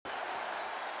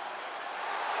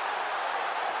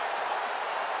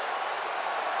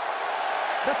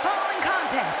The following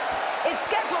contest is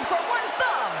scheduled for one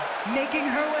fall, making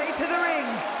her way to the ring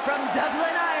from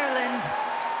Dublin, Ireland,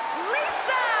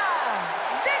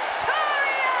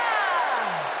 Victoria!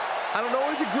 I don't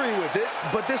always agree with it,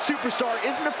 but this superstar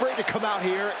isn't afraid to come out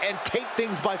here and take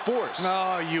things by force.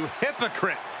 Oh, you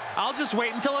hypocrite. I'll just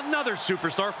wait until another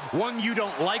superstar, one you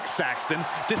don't like, Saxton,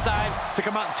 decides to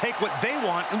come out and take what they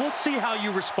want, and we'll see how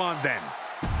you respond then.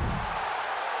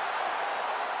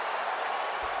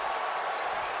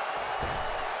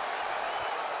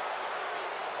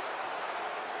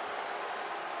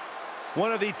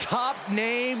 One of the top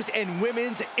names in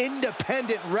women's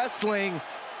independent wrestling,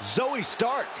 Zoey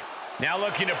Stark. Now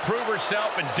looking to prove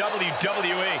herself in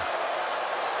WWE.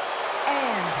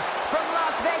 And from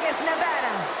Las Vegas,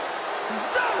 Nevada,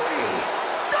 Zoey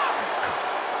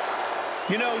Stark!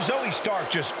 You know, Zoey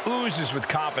Stark just oozes with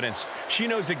confidence. She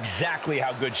knows exactly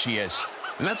how good she is.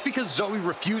 And that's because Zoey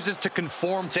refuses to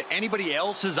conform to anybody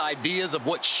else's ideas of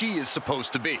what she is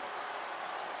supposed to be.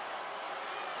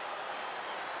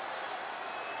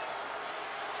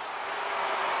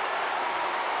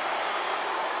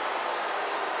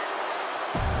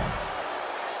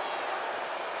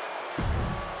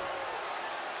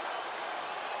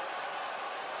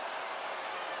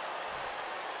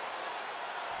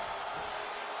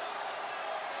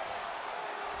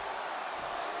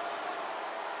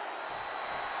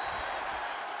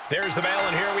 There's the bell,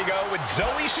 and here we go with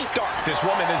Zoey Stark. This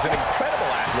woman is an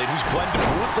incredible athlete whose blend of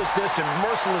ruthlessness and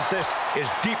mercilessness is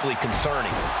deeply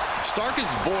concerning. Stark is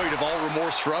void of all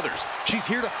remorse for others. She's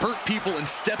here to hurt people and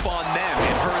step on them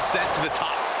in her ascent to the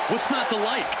top. What's not to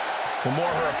like? The more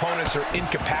her opponents are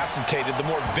incapacitated, the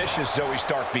more vicious Zoey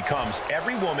Stark becomes.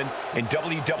 Every woman in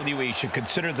WWE should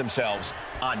consider themselves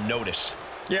on notice.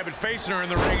 Yeah, but facing her in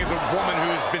the ring is a woman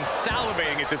who's been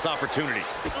salivating at this opportunity.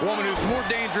 A woman who's more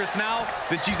dangerous now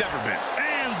than she's ever been.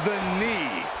 And the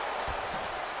knee.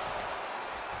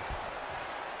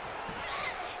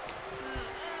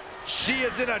 She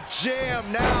is in a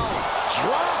jam now,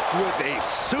 dropped with a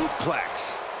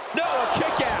suplex. No, a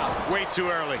kick out. Way too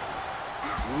early.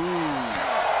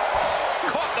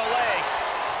 Caught the leg.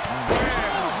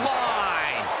 Clothesline.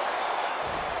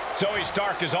 Zoey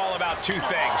Stark is all about two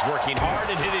things, working hard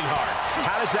and hitting hard.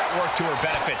 How does that work to her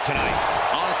benefit tonight?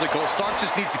 Honestly, Cole, Stark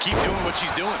just needs to keep doing what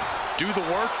she's doing. Do the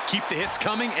work, keep the hits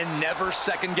coming, and never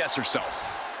second guess herself.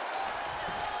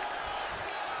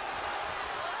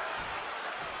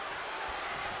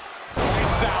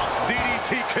 Lights out.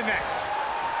 DDT connects.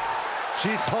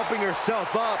 She's pumping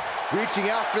herself up, reaching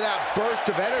out for that burst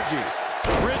of energy.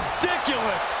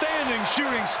 Ridiculous standing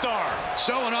shooting star.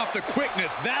 Showing off the quickness.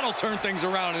 That'll turn things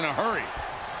around in a hurry.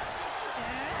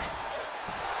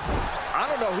 I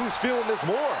don't know who's feeling this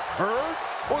more, her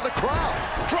or the crowd.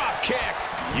 Drop kick.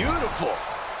 Beautiful.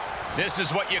 This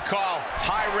is what you call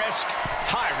high risk,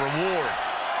 high reward.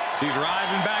 She's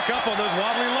rising back up on those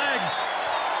wobbly legs.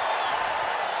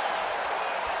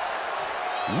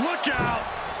 Look out.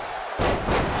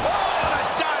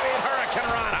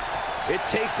 It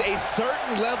takes a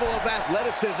certain level of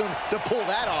athleticism to pull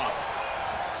that off.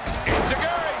 It's a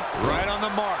guy. Right on the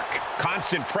mark.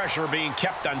 Constant pressure being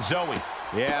kept on Zoey.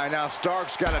 Yeah, now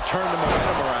Stark's got to turn the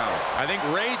momentum around. I think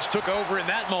rage took over in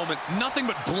that moment. Nothing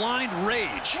but blind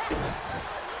rage.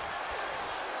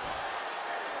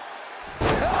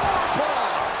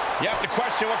 You have to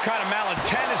question what kind of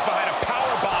malintent is behind a power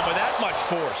bomb with that much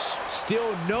force.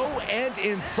 Still no end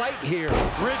in sight here.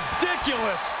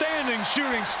 Ridiculous standing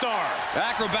shooting star.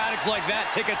 Acrobatics like that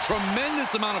take a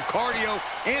tremendous amount of cardio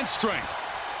and strength.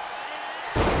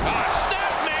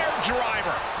 Snapmare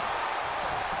driver.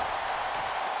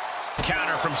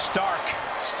 Counter from Stark.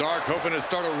 Stark hoping to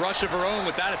start a rush of her own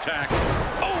with that attack.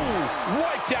 Oh,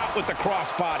 wiped out with the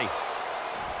crossbody.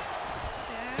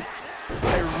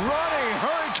 A running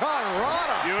Hurricane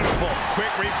Rana. Beautiful.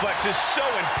 Quick reflex is so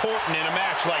important in a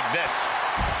match like this.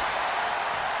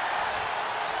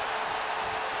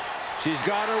 She's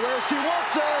got her where she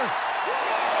wants her.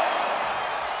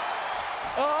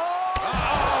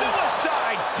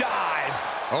 Suicide dive.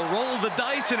 A roll of the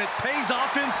dice and it pays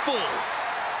off in full.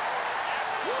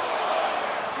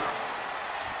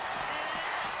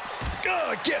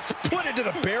 Gets put into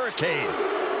the barricade.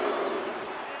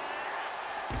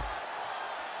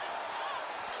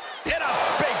 And a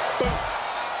big boot.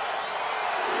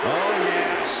 Oh,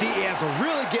 yeah. She is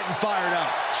really getting fired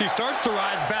up. She starts to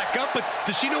rise back up, but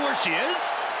does she know where she is?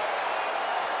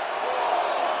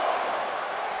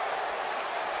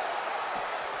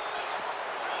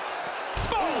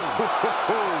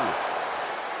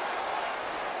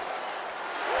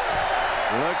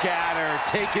 Look at her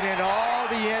taking in all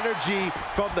the energy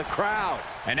from the crowd.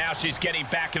 And now she's getting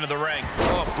back into the ring.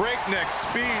 Oh, breakneck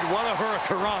speed. What a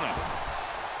hurricanrana.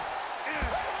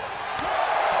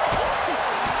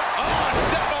 Oh,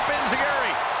 step up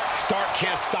enziguri. Stark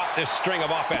can't stop this string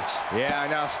of offense. Yeah,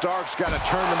 now Stark's got to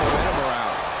turn the momentum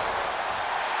around.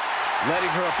 Letting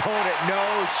her opponent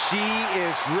know she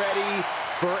is ready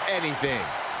for anything.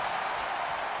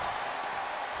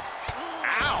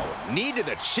 Ow, knee to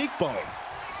the cheekbone.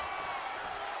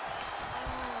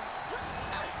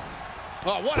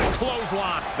 Oh, what a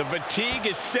clothesline. The fatigue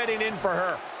is setting in for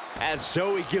her. As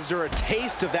Zoey gives her a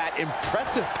taste of that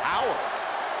impressive power.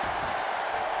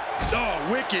 Oh,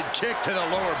 wicked kick to the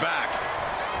lower back.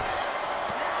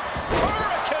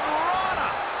 Hurricanrana!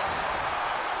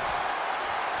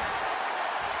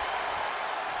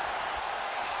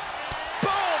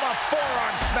 Boom, a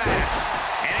forearm smash.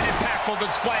 And an impactful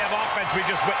display of offense we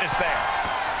just witnessed there.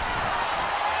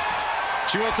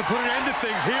 She wants to put an end to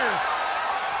things here.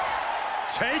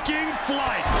 Taking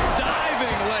flight.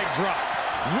 Diving leg drop.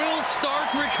 Will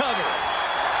Stark recover?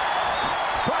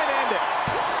 Try to end it.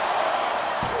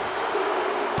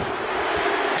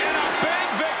 And a big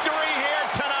victory here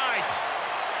tonight.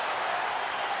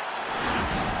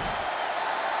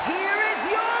 Here is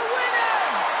your winner,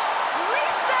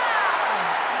 Lisa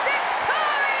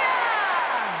Victoria!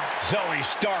 Zoey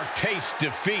Stark tastes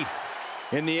defeat.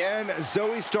 In the end,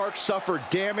 Zoey Stark suffered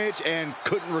damage and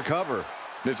couldn't recover.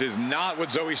 This is not what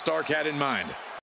Zoey Stark had in mind.